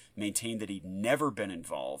banishment, maintained that he'd never been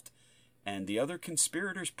involved, and the other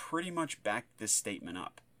conspirators pretty much backed this statement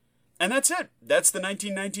up. And that's it. That's the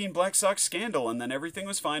 1919 Black Sox scandal, and then everything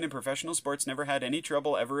was fine and professional sports never had any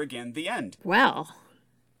trouble ever again. The end. Well,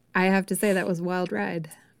 I have to say that was a wild ride.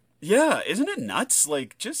 Yeah, isn't it nuts?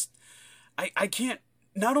 Like, just, I can't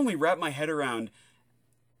not only wrap my head around,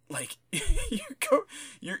 like,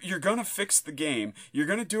 you're gonna fix the game. You're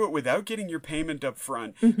gonna do it without getting your payment up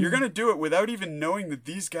front. You're gonna do it without even knowing that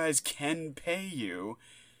these guys can pay you.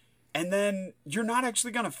 And then you're not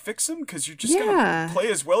actually going to fix them because you're just going to play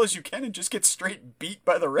as well as you can and just get straight beat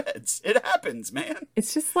by the Reds. It happens, man.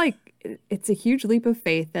 It's just like, it's a huge leap of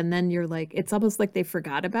faith. And then you're like, it's almost like they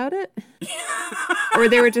forgot about it. Or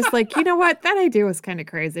they were just like, you know what? That idea was kind of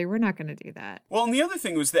crazy. We're not going to do that. Well, and the other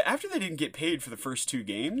thing was that after they didn't get paid for the first 2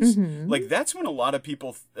 games, like that's when a lot of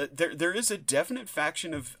people, there is a definite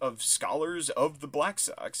faction of scholars of the Black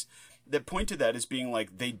Sox that point to that as being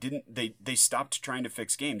like they stopped trying to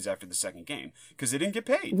fix games after the second game because they didn't get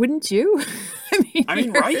paid. Wouldn't you? I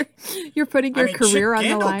mean, right? You're putting your career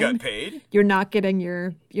Chip on the Gandil line. got paid. You're not getting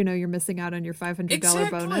your, you're missing out on your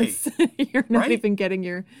 $500 bonus. You're not even getting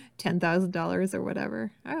your $10,000 or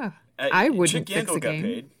whatever. Oh, I wouldn't Chip fix Gandil a got game.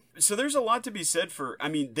 paid. So there's a lot to be said for, I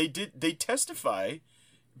mean, they testify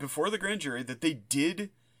before the grand jury that they did,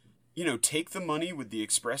 take the money with the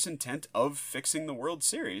express intent of fixing the World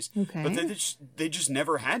Series. Okay. But they just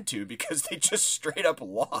never had to because they just straight up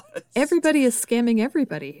lost. Everybody is scamming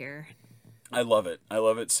everybody here. I love it. I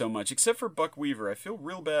love it so much. Except for Buck Weaver. I feel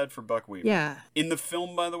real bad for Buck Weaver. Yeah. In the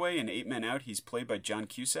film, by the way, in 8 Men Out, he's played by John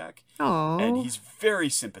Cusack. Oh. And he's very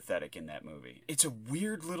sympathetic in that movie. It's a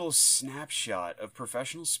weird little snapshot of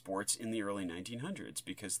professional sports in the early 1900s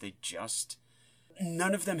because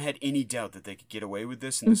none of them had any doubt that they could get away with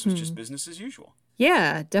this and this was just business as usual.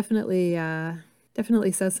 Yeah, definitely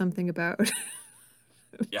says something about...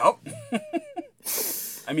 Yep.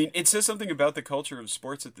 I mean, it says something about the culture of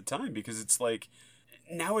sports at the time because it's like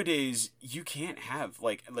nowadays you can't have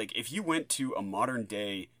like if you went to a modern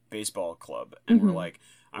day baseball club and were like,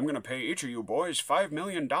 I'm going to pay each of you boys $5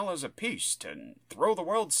 million a piece to throw the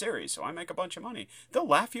World Series so I make a bunch of money, they'll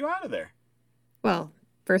laugh you out of there. Well,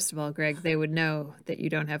 first of all, Greg, they would know that you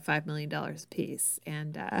don't have $5 million a piece.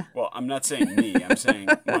 And well, I'm not saying me. I'm saying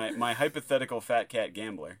my hypothetical fat cat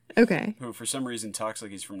gambler. Okay. Who for some reason talks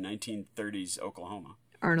like he's from 1930s Oklahoma.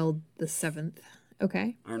 Arnold the Seventh.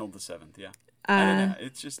 Okay. Arnold the Seventh, yeah. I don't know.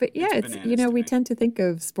 It's just, but yeah, it's we me. tend to think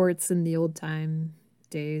of sports in the old time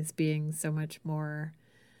days being so much more,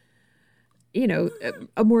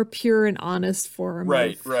 a more pure and honest form.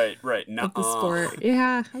 Right. Of the sport.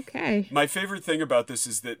 Yeah. Okay. My favorite thing about this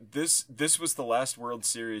is that this was the last World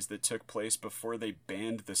Series that took place before they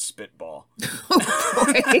banned the spitball.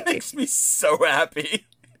 That makes me so happy.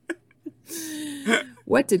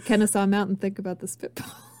 What did Kennesaw Mountain think about the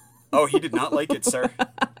spitball? Oh, he did not like it, sir.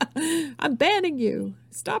 I'm banning you.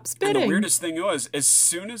 Stop spitting. And the weirdest thing was, as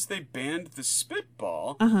soon as they banned the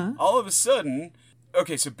spitball, all of a sudden,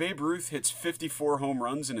 okay, so Babe Ruth hits 54 home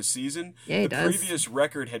runs in a season. Yeah, he does. Previous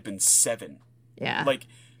record had been 7. Yeah. Like,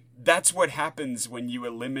 that's what happens when you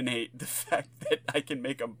eliminate the fact that I can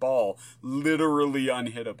make a ball literally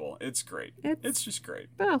unhittable. It's great. It's just great.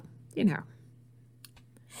 Well,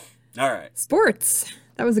 All right. Sports.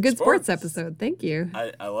 That was a good sports episode. Thank you.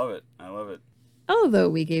 I love it. I love it. Although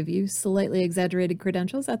we gave you slightly exaggerated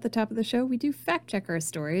credentials at the top of the show, we do fact check our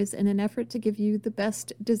stories in an effort to give you the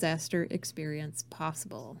best disaster experience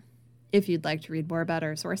possible. If you'd like to read more about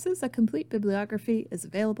our sources, a complete bibliography is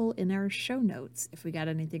available in our show notes. If we got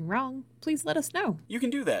anything wrong, please let us know. You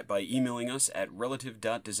can do that by emailing us at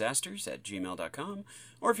relative.disasters@gmail.com,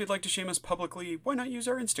 or if you'd like to shame us publicly, why not use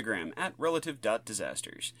our Instagram at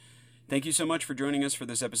relative.disasters. Thank you so much for joining us for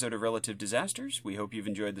this episode of Relative Disasters. We hope you've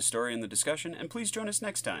enjoyed the story and the discussion, and please join us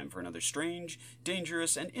next time for another strange,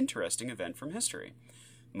 dangerous, and interesting event from history.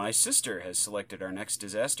 My sister has selected our next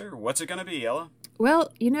disaster. What's it going to be, Ella?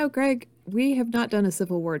 Well, Greg, we have not done a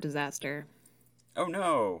Civil War disaster. Oh,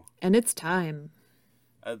 no. And it's time.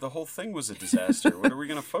 The whole thing was a disaster. What are we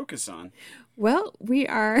going to focus on? Well, we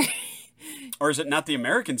are... Or is it not the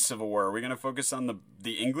American Civil War? Are we going to focus on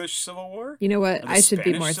the English Civil War? You know what? I should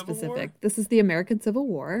be Spanish more Civil specific. War? This is the American Civil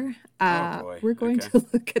War. Oh, boy. We're going to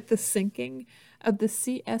look at the sinking of the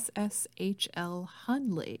CSS H.L.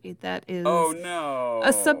 Hunley. That is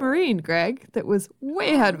a submarine, Greg, that was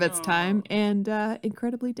way ahead of its time and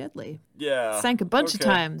incredibly deadly. Yeah. Sank a bunch of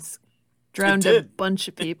times. Drowned a bunch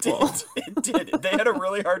of people. It did. They had a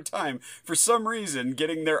really hard time, for some reason,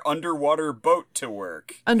 getting their underwater boat to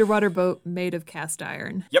work. Underwater boat made of cast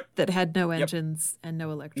iron. Yep. That had no engines and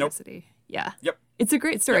no electricity. Nope. Yeah. Yep. It's a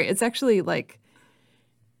great story. Yep. It's actually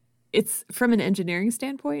it's from an engineering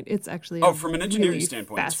standpoint. It's actually from an engineering really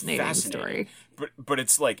standpoint, fascinating it's fascinating story. But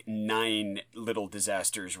it's like 9 little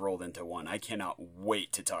disasters rolled into one. I cannot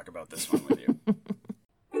wait to talk about this one with you.